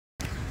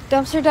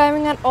Dumpster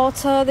diving at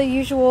Ulta, the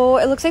usual.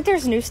 It looks like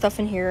there's new stuff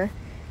in here.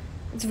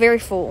 It's very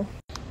full.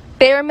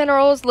 Bare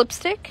Minerals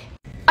lipstick.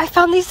 I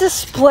found these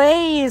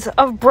displays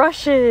of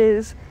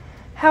brushes.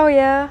 Hell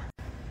yeah.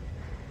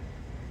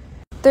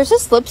 There's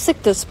this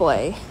lipstick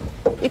display.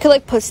 You could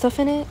like put stuff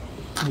in it.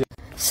 Yeah.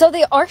 So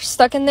they are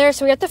stuck in there,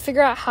 so we have to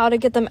figure out how to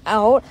get them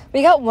out.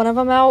 We got one of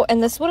them out,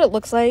 and this is what it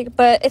looks like,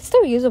 but it's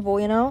still usable,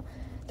 you know?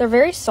 They're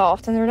very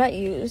soft, and they're not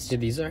used. Yeah,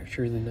 these are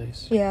actually really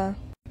nice. Yeah.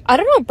 I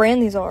don't know what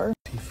brand these are.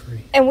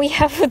 Free. And we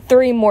have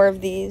 3 more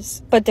of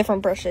these, but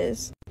different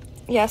brushes.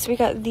 Yeah, so we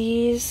got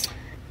these,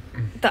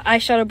 the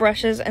eyeshadow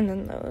brushes, and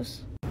then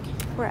those.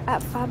 We're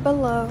at Five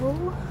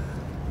Below.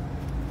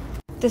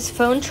 This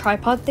phone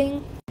tripod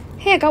thing.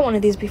 Hey, I got one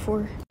of these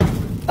before.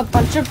 A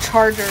bunch of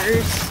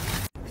chargers.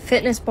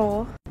 Fitness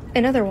ball.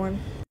 Another one.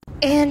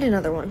 And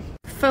another one.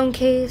 Phone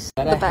case.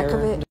 The back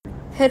of it.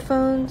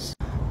 Headphones.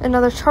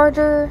 Another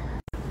charger.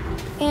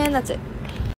 And that's it.